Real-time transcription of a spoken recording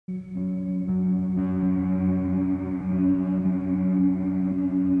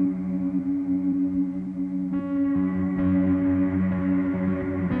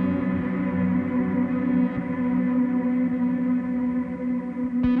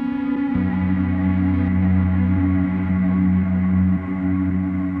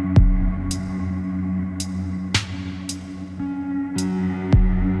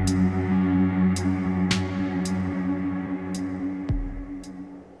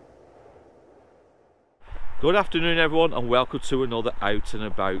Good afternoon everyone, and welcome to another out and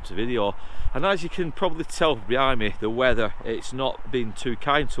about video. And as you can probably tell behind me, the weather, it's not been too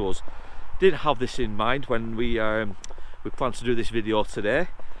kind to us. Didn't have this in mind when we planned to do this video today.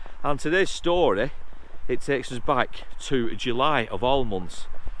 And today's story, it takes us back to July of all months.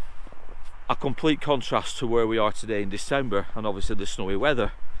 A complete contrast to where we are today in December, and obviously the snowy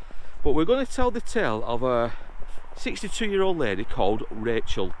weather. But we're going to tell the tale of a 62-year-old lady called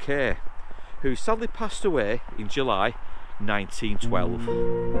Rachel Kay, who sadly passed away in July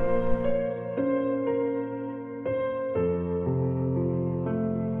 1912.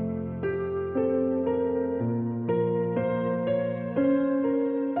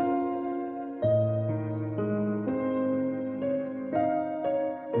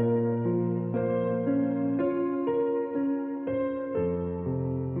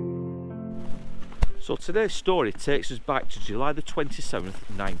 So today's story takes us back to July the 27th,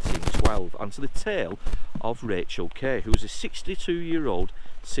 1912, and to the tale of Rachel Kay, who was a 62-year-old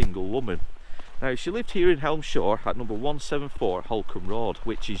single woman. Now, she lived here in Helmshore at number 174 Holcombe Road,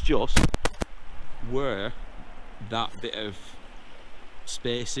 which is just where that bit of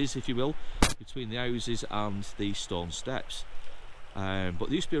space is, if you will, between the houses and the stone steps. But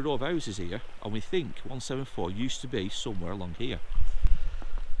there used to be a row of houses here, and we think 174 used to be somewhere along here.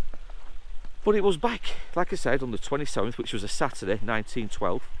 But it was back, like I said, on the 27th, which was a Saturday,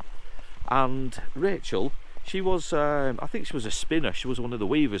 1912. And Rachel, she was, I think she was a spinner. She was one of the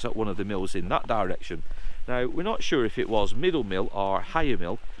weavers at one of the mills in that direction. Now, we're not sure if it was middle mill or higher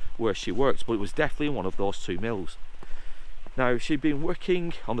mill where she worked, but it was definitely in one of those two mills. Now, she'd been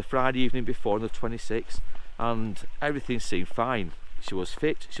working on the Friday evening before, on the 26th, and everything seemed fine. She was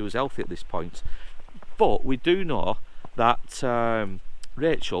fit, she was healthy at this point. But we do know that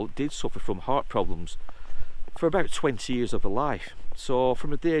Rachel did suffer from heart problems for about 20 years of her life. So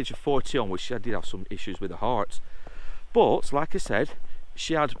from the age of 40 onwards, she did have some issues with her heart. But like I said,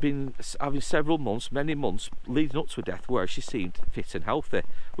 she had been having several months, many months leading up to her death where she seemed fit and healthy,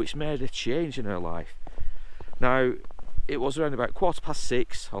 which made a change in her life. Now, it was around about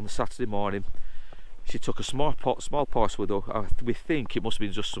 6:15 on the Saturday morning. She took a small parcel with her. We think it must have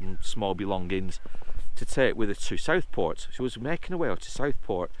been just some small belongings to take with her to Southport. She was making her way out to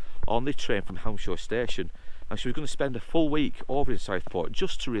Southport on the train from Helmshore Station, and she was going to spend a full week over in Southport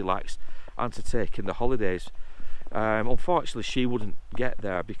just to relax and to take in the holidays. Unfortunately, she wouldn't get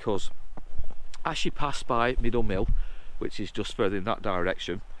there because as she passed by Middle Mill, which is just further in that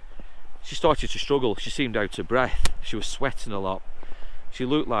direction, she started to struggle. She seemed out of breath, she was sweating a lot, she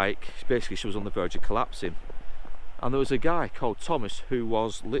looked like basically she was on the verge of collapsing. And there was a guy called Thomas who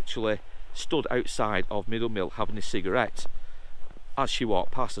was literally stood outside of Middle Mill having a cigarette as she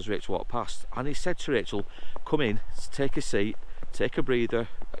walked past, as Rachel walked past, and he said to Rachel, come in, take a seat, take a breather,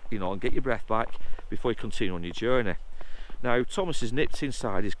 you know, and get your breath back before you continue on your journey. Now, Thomas has nipped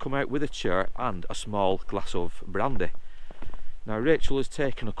inside, he's come out with a chair and a small glass of brandy. Now, Rachel has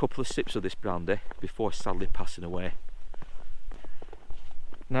taken a couple of sips of this brandy before sadly passing away.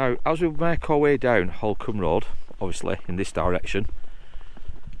 Now, as we make our way down Holcombe Road, obviously in this direction,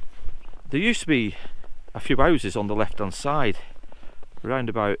 there used to be a few houses on the left hand side, around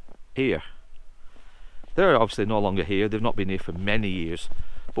about here. They're obviously no longer here, they've not been here for many years,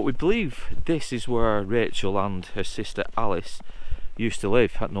 but we believe this is where Rachel and her sister Alice used to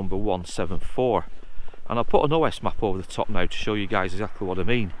live at number 174. And I'll put an OS map over the top now to show you guys exactly what I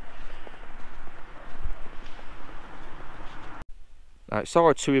mean. Now, it's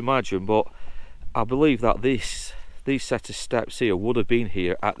hard to imagine, but I believe that these set of steps here would have been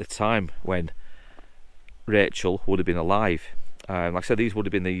here at the time when Rachel would have been alive. Like I said, these would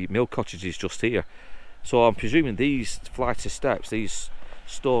have been the mill cottages just here. So I'm presuming these flights of steps, these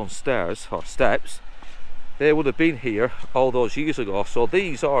stone stairs or steps, they would have been here all those years ago. So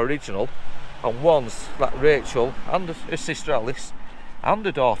these are original, and ones that Rachel and her sister Alice and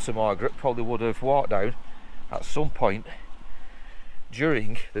her daughter Margaret probably would have walked down at some point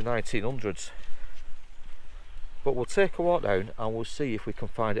during the 1900s. But we'll take a walk down and we'll see if we can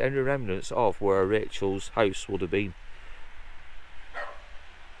find any remnants of where Rachel's house would have been.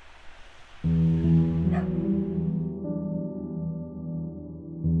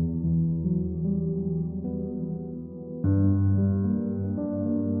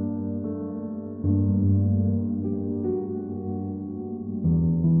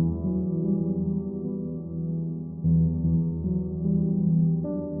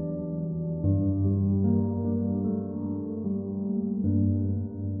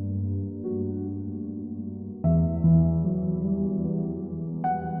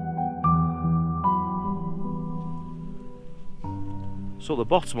 So at the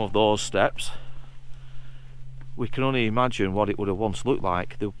bottom of those steps, we can only imagine what it would have once looked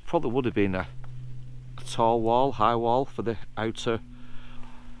like. There probably would have been a tall wall, high wall for the outer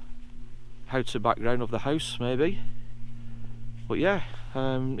background of the house, maybe. But yeah,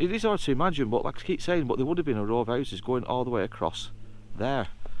 it is hard to imagine, but like I keep saying, but there would have been a row of houses going all the way across there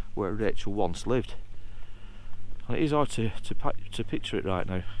where Rachel once lived. And it is hard to picture it right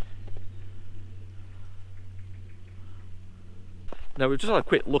now. Now we've just had a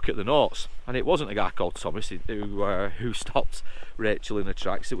quick look at the notes, and it wasn't a guy called Thomas who stopped Rachel in the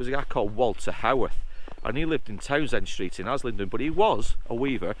tracks. It was a guy called Walter Howarth, and he lived in Townsend Street in Haslingden, but he was a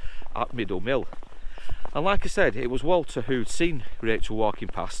weaver at Middle Mill. And like I said, it was Walter who'd seen Rachel walking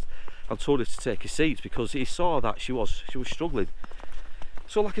past and told her to take a seat because he saw that she was struggling.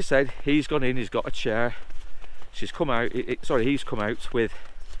 So like I said, he's gone in, he's got a chair, he's come out with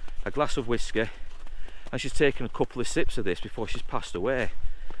a glass of whiskey, and she's taken a couple of sips of this before she's passed away.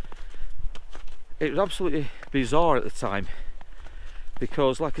 It was absolutely bizarre at the time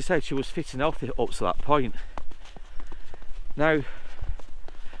because, like I said, she was fit and healthy up to that point. Now,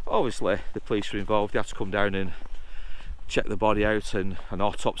 obviously, the police were involved. They had to come down and check the body out, and an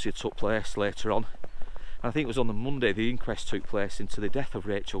autopsy took place later on. And I think it was on the Monday the inquest took place into the death of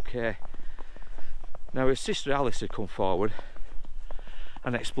Rachel Kay. Now, her sister Alice had come forward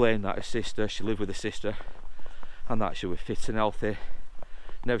and explained that she lived with her sister, and that she was fit and healthy,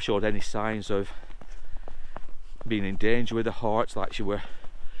 never showed any signs of being in danger with her heart like she were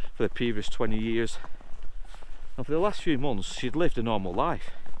for the previous 20 years. And for the last few months she'd lived a normal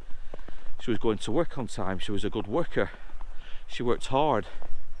life. She was going to work on time, she was a good worker, she worked hard,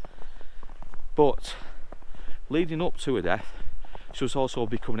 but leading up to her death she was also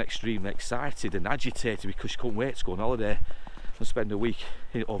becoming extremely excited and agitated because she couldn't wait to go on holiday and spend a week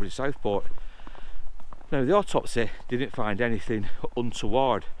over in Southport. Now, the autopsy didn't find anything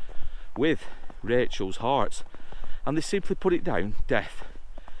untoward with Rachel's heart, and they simply put it down death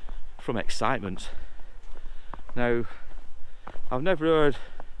from excitement. Now, I've never heard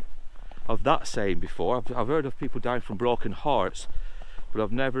of that saying before. I've heard of people dying from broken hearts, but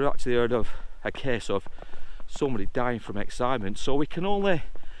I've never actually heard of a case of somebody dying from excitement. So we can only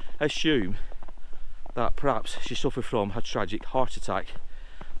assume that perhaps she suffered from a tragic heart attack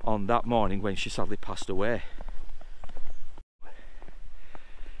on that morning when she sadly passed away.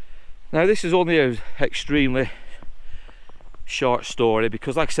 Now, this is only an extremely short story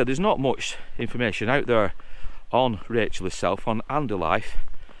because, like I said, there's not much information out there on Rachel herself, on and her life.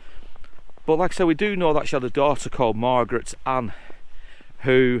 But like I said, we do know that she had a daughter called Margaret Ann,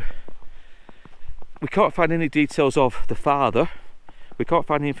 who we can't find any details of the father. We can't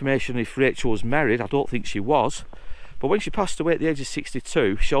find any information if Rachel was married. I don't think she was. But when she passed away at the age of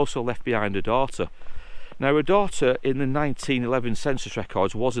 62, she also left behind a daughter. Now, her daughter in the 1911 census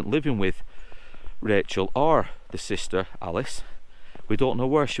records wasn't living with Rachel or the sister Alice. We don't know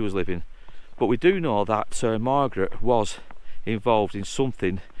where she was living, but we do know that Margaret was involved in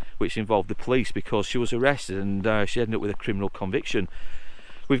something which involved the police because she was arrested and she ended up with a criminal conviction.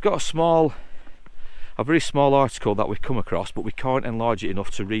 We've got a very small article that we've come across, but we can't enlarge it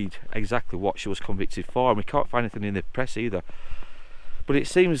enough to read exactly what she was convicted for, and we can't find anything in the press either. But it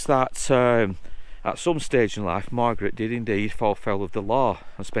seems that at some stage in life Margaret did indeed fall foul of the law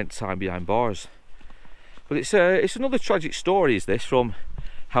and spent time behind bars. But it's another tragic story, is this, from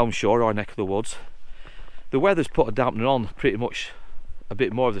Helmshore, our neck of the woods. The weather's put a dampener on pretty much a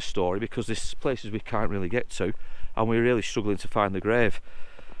bit more of the story because there's places we can't really get to, and we're really struggling to find the grave.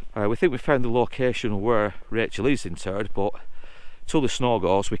 We think we found the location where Rachel is interred, but till the snow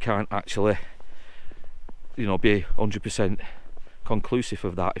goes we can't actually, be 100% conclusive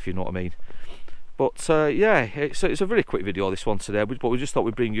of that, if you know what I mean. But yeah, it's a very quick video, this one today, but we just thought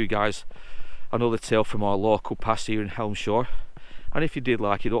we'd bring you guys another tale from our local past here in Helmshore. And if you did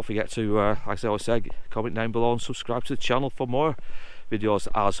like it, don't forget to, like I always say, comment down below and subscribe to the channel for more videos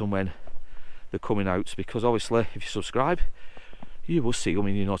as and when they're coming out, because obviously if you subscribe you will see them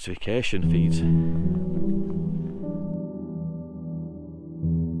in your notification feeds.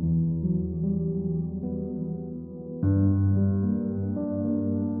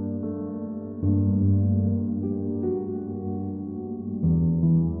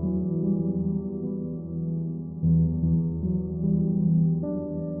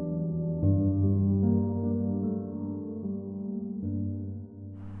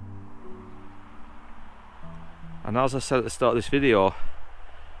 And as I said at the start of this video,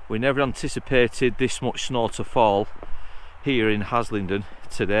 we never anticipated this much snow to fall here in Haslingden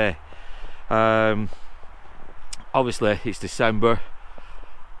today. Obviously it's December,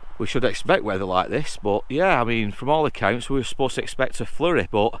 we should expect weather like this. But yeah, I mean, from all accounts we were supposed to expect a flurry,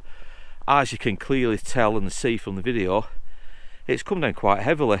 but as you can clearly tell and see from the video, it's come down quite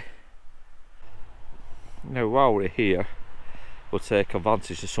heavily. Now while we're here, we'll take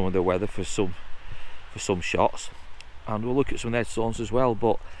advantage of some of the weather for some shots, and we'll look at some headstones as well.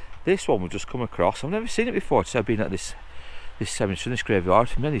 But this one we've just come across, I've never seen it before, so I've been at this cemetery, this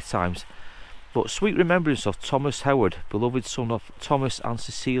graveyard, many times. But sweet remembrance of Thomas Howard, beloved son of Thomas and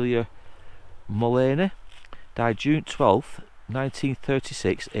Cecilia Mullany, died June 12th,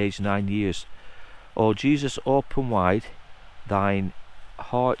 1936, aged 9 years. O Jesus, open wide thine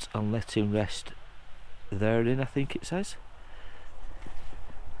heart and let him rest therein, I think it says.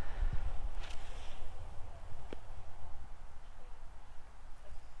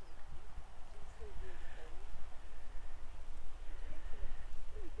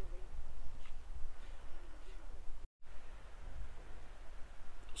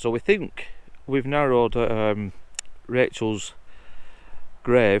 So we think we've narrowed Rachel's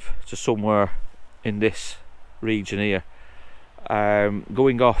grave to somewhere in this region here.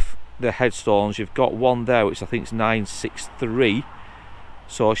 Going off the headstones, you've got one there which I think is 963,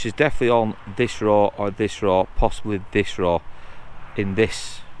 so she's definitely on this row or this row, possibly this row in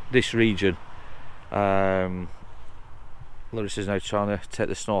this region. Larissa is now trying to take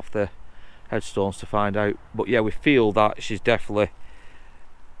the snow off the headstones to find out, but yeah, we feel that she's definitely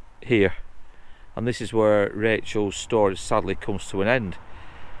here, and this is where Rachel's story sadly comes to an end.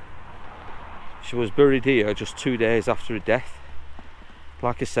 She was buried here just 2 days after her death,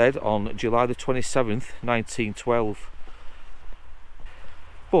 like I said, on July the 27th, 1912.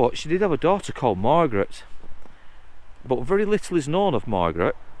 But she did have a daughter called Margaret, but very little is known of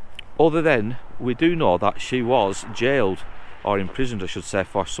Margaret, other than we do know that she was jailed, or imprisoned I should say,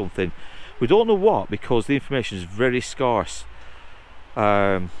 for something. We don't know what, because the information is very scarce.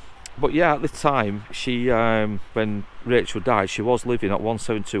 But yeah, at the time she, when Rachel died, she was living at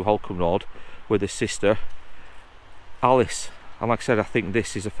 172 Holcombe Road with her sister Alice, and like I said, I think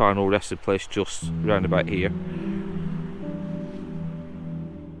this is a final resting place just round about here.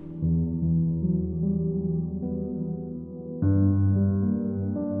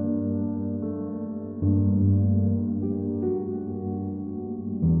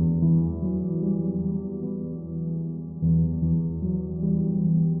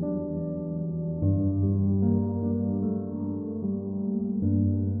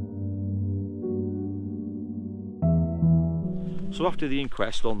 So after the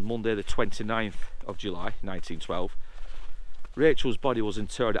inquest on Monday the 29th of July 1912, Rachel's body was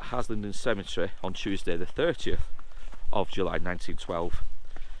interred at Haslingden Cemetery on Tuesday the 30th of July 1912,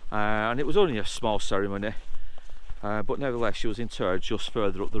 and it was only a small ceremony, but nevertheless she was interred just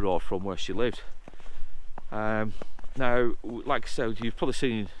further up the road from where she lived. Now, like I said, you've probably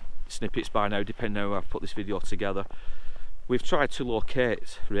seen snippets by now depending on how I've put this video together. We've tried to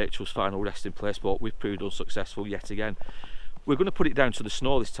locate Rachel's final resting place, but we've proved unsuccessful yet again. We're going to put it down to the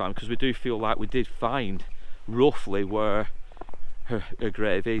snow this time, because we do feel like we did find roughly where her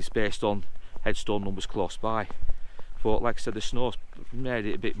grave is based on headstone numbers close by, but like I said, the snow's made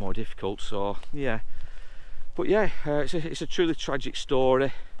it a bit more difficult. So yeah, but yeah, it's a truly tragic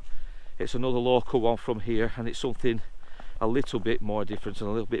story. It's another local one from here, and it's something a little bit more different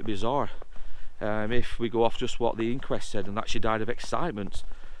and a little bit bizarre. If we go off just what the inquest said, and that she died of excitement,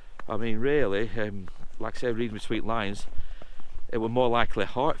 I mean really, like I say, reading between lines, it was more likely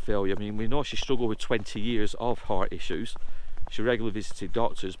heart failure. I mean, we know she struggled with 20 years of heart issues. She regularly visited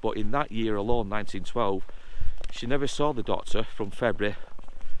doctors, but in that year alone, 1912, she never saw the doctor from February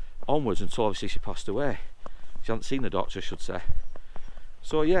onwards until obviously she passed away. She hadn't seen the doctor, I should say.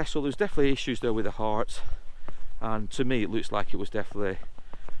 So yeah, so there's definitely issues there with the heart, and to me it looks like it was definitely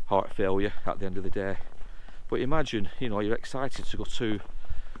heart failure at the end of the day. But imagine, you know, you're excited to go to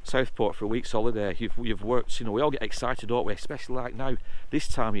Southport for a week's holiday. You've worked, you know, we all get excited, don't we? Especially like now, this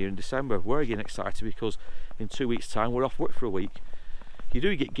time of year in December, we're getting excited because in 2 weeks' time we're off work for a week. You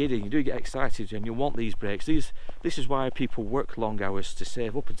do get giddy, you do get excited, and you want these breaks. This is why people work long hours, to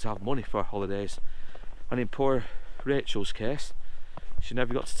save up and to have money for holidays. And in poor Rachel's case, she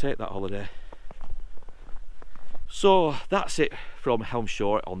never got to take that holiday. So that's it from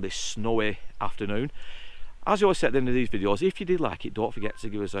Helmshore on this snowy afternoon. As I always say at the end of these videos, if you did like it, don't forget to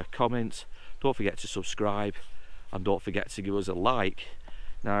give us a comment, don't forget to subscribe, and don't forget to give us a like.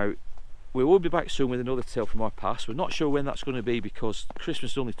 Now, we will be back soon with another tale from our past. We're not sure when that's going to be, because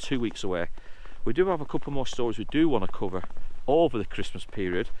Christmas is only 2 weeks away. We do have a couple more stories we do want to cover over the Christmas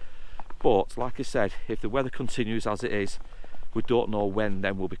period, but like I said, if the weather continues as it is, we don't know when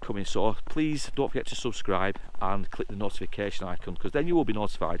them will be coming, so please don't forget to subscribe and click the notification icon, because then you will be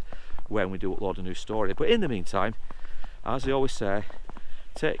notified when we do upload a new story. But in the meantime, as I always say,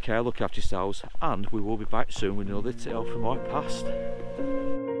 take care, look after yourselves, and we will be back soon with another tale from our past.